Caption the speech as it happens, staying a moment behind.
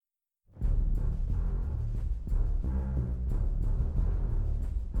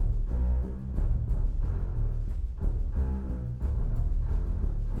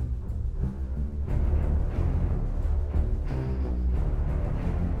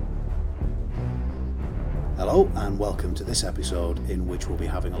Hello and welcome to this episode in which we'll be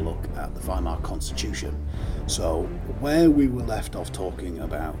having a look at the Weimar Constitution. So where we were left off talking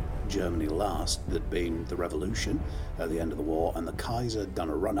about Germany last, there'd been the revolution at the end of the war and the Kaiser done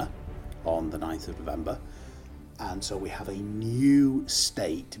a runner on the 9th of November. And so we have a new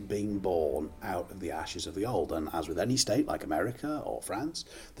state being born out of the ashes of the old. And as with any state like America or France,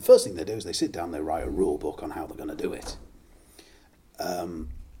 the first thing they do is they sit down, they write a rule book on how they're going to do it.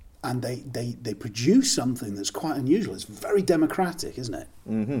 And they produce something that's quite unusual. It's very democratic, isn't it?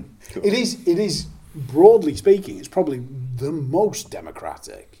 Mm-hmm. Cool. It is, broadly speaking, it's probably the most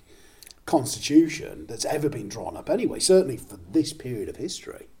democratic constitution that's ever been drawn up anyway, certainly for this period of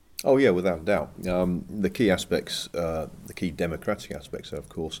history. Oh yeah, without a doubt. The key aspects, the key democratic aspects are, of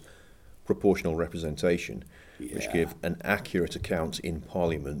course, proportional representation, which give an accurate account in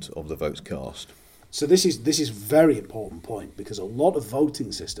Parliament of the votes cast. So this is a very important point because a lot of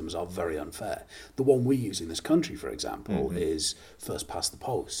voting systems are very unfair. The one we use in this country, for example, is first past the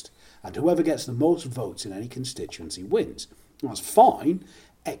post. And whoever gets the most votes in any constituency wins. That's fine,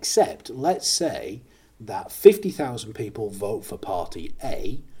 except let's say that 50,000 people vote for party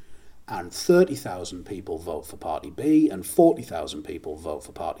A and 30,000 people vote for party B and 40,000 people vote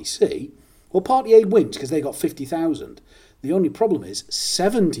for party C. Well, party A wins because they got 50,000. The only problem is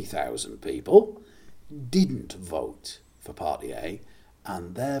 70,000 people didn't vote for Party A,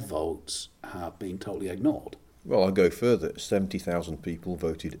 and their votes have been totally ignored. Well, I'll go further. 70,000 people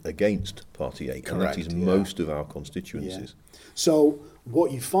voted against Party A, and that is most of our constituencies. Yeah. So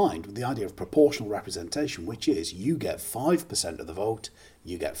what you find with the idea of proportional representation, which is you get 5% of the vote,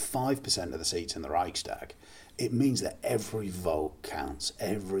 you get 5% of the seats in the Reichstag, it means that every vote counts,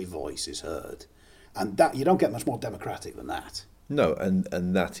 every voice is heard. And that you don't get much more democratic than that. No, and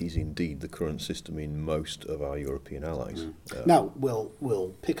that is indeed the current system in most of our European allies. Now,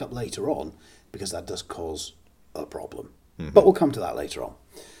 we'll pick up later on, because that does cause a problem. But we'll come to that later on.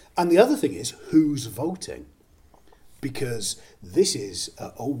 And the other thing is, who's voting? Because this is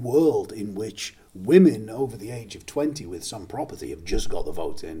a world in which women over the age of 20 with some property have just got the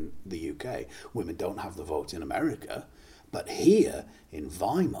vote in the UK. Women don't have the vote in America. But here, in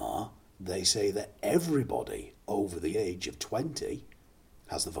Weimar, they say that everybody over the age of 20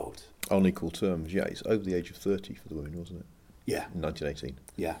 has the vote. On equal terms, yeah. It's over the age of 30 for the women, wasn't it? Yeah. In 1918.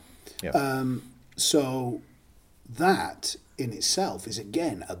 Yeah. Yeah. So that in itself is,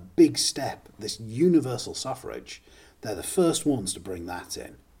 again, a big step. This universal suffrage, they're the first ones to bring that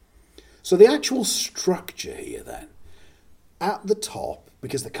in. So the actual structure here then, at the top,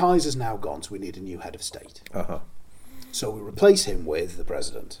 because the Kaiser's now gone, so we need a new head of state. Uh-huh. So we replace him with the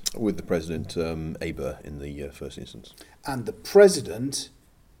president. With the president, Aber, in the first instance. And the president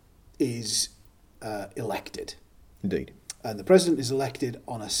is elected. Indeed. And the president is elected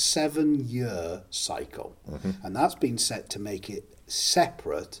on a 7-year cycle. And that's been set to make it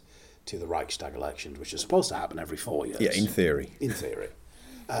separate to the Reichstag elections, which are supposed to happen every 4 years. Yeah, in theory. In theory.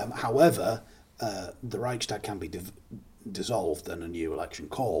 However, the Reichstag can be dissolved and a new election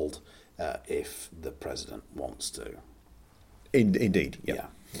called if the president wants to. Indeed, yeah.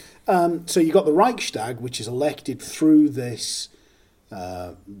 So you've got the Reichstag, which is elected through this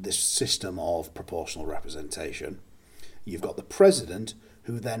system of proportional representation. You've got the president,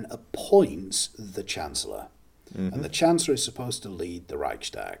 who then appoints the chancellor. And the chancellor is supposed to lead the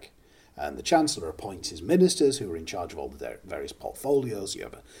Reichstag. And the chancellor appoints his ministers, who are in charge of all the various portfolios. You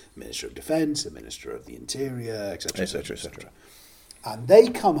have a minister of defence, a minister of the interior, etc., etc., etc. And they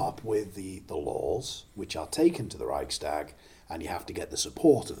come up with the laws, which are taken to the Reichstag, and you have to get the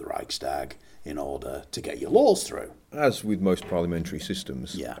support of the Reichstag in order to get your laws through. As with most parliamentary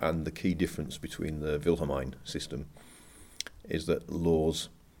systems, Yeah. And the key difference between the Wilhelmine system is that laws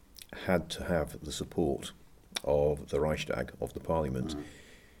had to have the support of the Reichstag, of the parliament,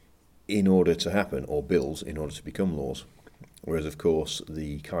 in order to happen, or bills in order to become laws. Whereas, of course,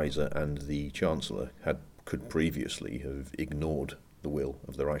 the Kaiser and the Chancellor could previously have ignored the will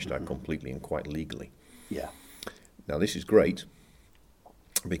of the Reichstag completely and quite legally. Yeah. Now, this is great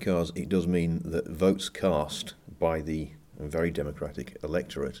because it does mean that votes cast by the very democratic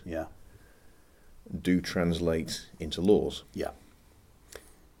electorate Yeah. do translate into laws Yeah.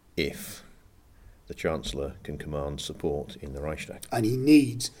 if the Chancellor can command support in the Reichstag. And he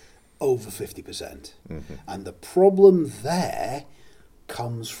needs over 50%. And the problem there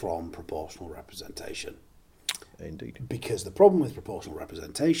comes from proportional representation. Indeed. Because the problem with proportional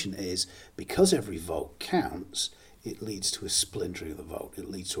representation is, because every vote counts, it leads to a splintering of the vote. It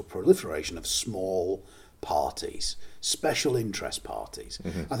leads to a proliferation of small parties, special interest parties.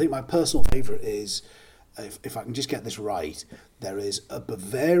 I think my personal favourite is, if I can just get this right, there is a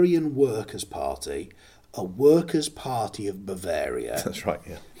Bavarian Workers' Party, a Workers' Party of Bavaria. That's right,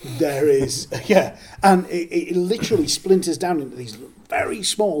 yeah. There is, yeah, and it literally splinters down into these very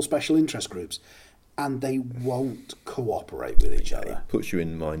small special interest groups, and they won't cooperate with each other. It puts you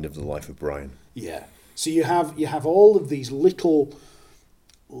in mind of the life of Brian. Yeah. So you have all of these little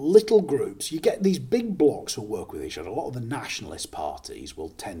groups. You get these big blocks who work with each other. A lot of the nationalist parties will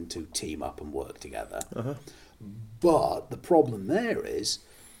tend to team up and work together. Uh-huh. But the problem there is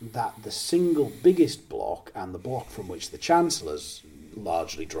that the single biggest bloc, and the bloc from which the Chancellor's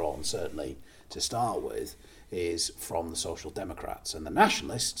largely drawn, certainly to start with, is from the Social Democrats. And the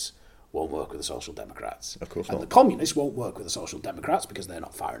nationalists won't work with the Social Democrats. Of course and not. The communists won't work with the Social Democrats because they're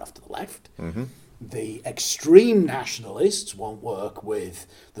not far enough to the left. Mm-hmm. The extreme nationalists won't work with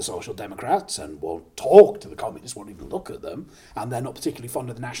the Social Democrats and won't talk to the communists, won't even look at them, and they're not particularly fond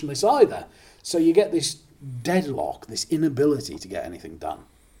of the nationalists either. So you get this deadlock, this inability to get anything done.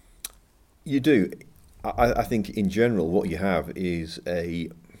 You do. I think in general what you have is a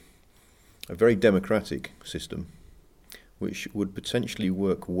very democratic system which would potentially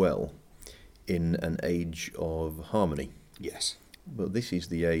work well in an age of harmony. Yes. But this is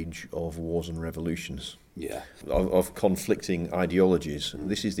the age of wars and revolutions. Yeah. Of conflicting ideologies.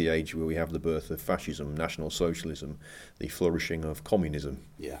 This is the age where we have the birth of fascism, National Socialism, the flourishing of communism.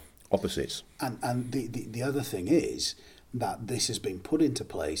 Yeah. Opposites. And the other thing is that this has been put into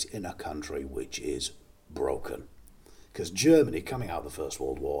place in a country which is broken. Because Germany, coming out of the First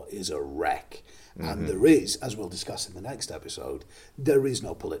World War, is a wreck. Mm-hmm. And there is, as we'll discuss in the next episode, there is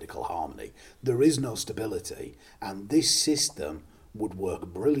no political harmony. There is no stability. And this system would work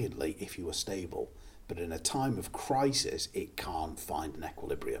brilliantly if you were stable. But in a time of crisis, it can't find an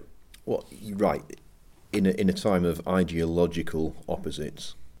equilibrium. Well, you're right. In a time of ideological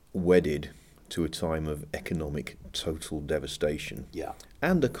opposites, wedded to a time of economic total devastation. Yeah.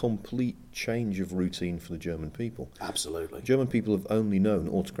 And a complete change of routine for the German people. Absolutely. German people have only known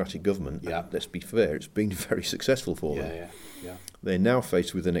autocratic government. Yeah. And let's be fair, it's been very successful for them. Yeah. They're now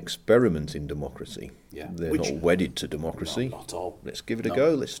faced with an experiment in democracy. Yeah. They're not wedded to democracy. No, not at all. Let's give it a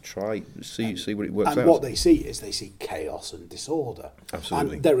go. Let's try, see what it works out. And what they see is chaos and disorder.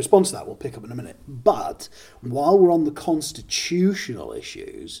 Absolutely. And their response to that we'll pick up in a minute. But while we're on the constitutional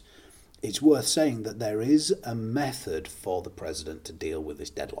issues, it's worth saying that there is a method for the president to deal with this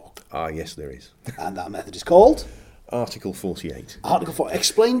deadlock. Ah, yes, there is. And that method is called? Article 48. Article 48.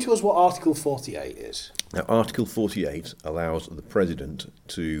 Explain to us what Article 48 is. Now, Article 48 allows the president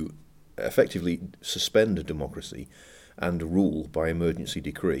to effectively suspend a democracy and rule by emergency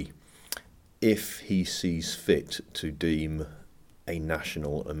decree if he sees fit to deem a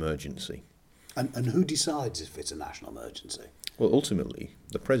national emergency. And who decides if it's a national emergency? Well, ultimately,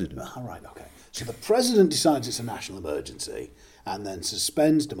 the president. All right, okay. So the president decides it's a national emergency and then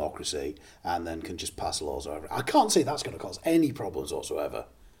suspends democracy and then can just pass laws over. I can't say that's going to cause any problems whatsoever.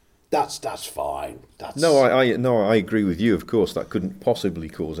 That's fine. No, I agree with you. Of course, that couldn't possibly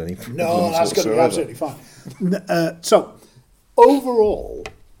cause any problems. No, that's going to be whatsoever. absolutely fine. So, overall,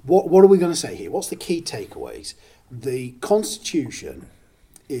 what are we going to say here? What's the key takeaways? The Constitution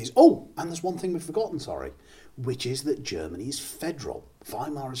is... Oh, and there's one thing we've forgotten, sorry, which is that Germany is federal.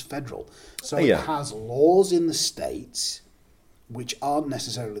 Weimar is federal. So it has laws in the states which aren't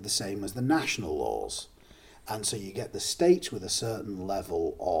necessarily the same as the national laws. And so you get the states with a certain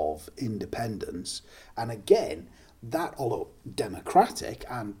level of independence. And again, that, although democratic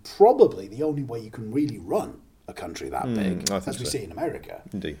and probably the only way you can really run a country that big, as we see in America.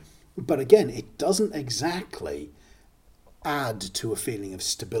 Indeed. But again, it doesn't exactly add to a feeling of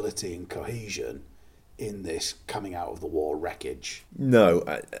stability and cohesion in this coming out of the war wreckage. No,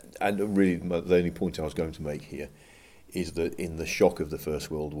 and really the only point I was going to make here is that in the shock of the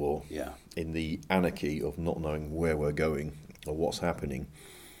First World War, in the anarchy of not knowing where we're going or what's happening,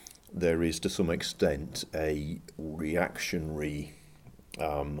 there is to some extent a reactionary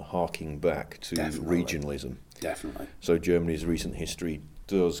harking back to regionalism. Definitely. So Germany's recent history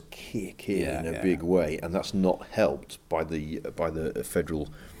does kick in a big way, and that's not helped by the federal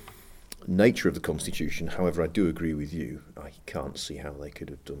nature of the Constitution. However, I do agree with you. I can't see how they could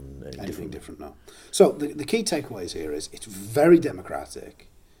have done anything different. No. So the key takeaways here is it's very democratic,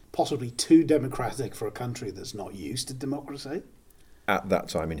 possibly too democratic for a country that's not used to democracy. At that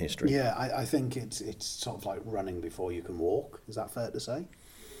time in history. Yeah, I think it's sort of like running before you can walk. Is that fair to say?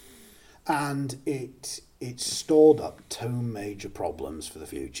 And it's stored up two major problems for the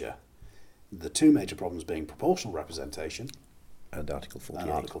future. The two major problems being proportional representation and Article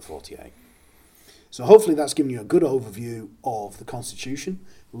 48. So hopefully that's given you a good overview of the Constitution.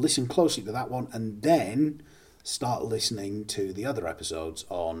 Listen closely to that one, and then start listening to the other episodes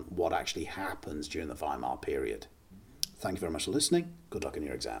on what actually happens during the Weimar period. Thank you very much for listening. Good luck in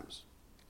your exams.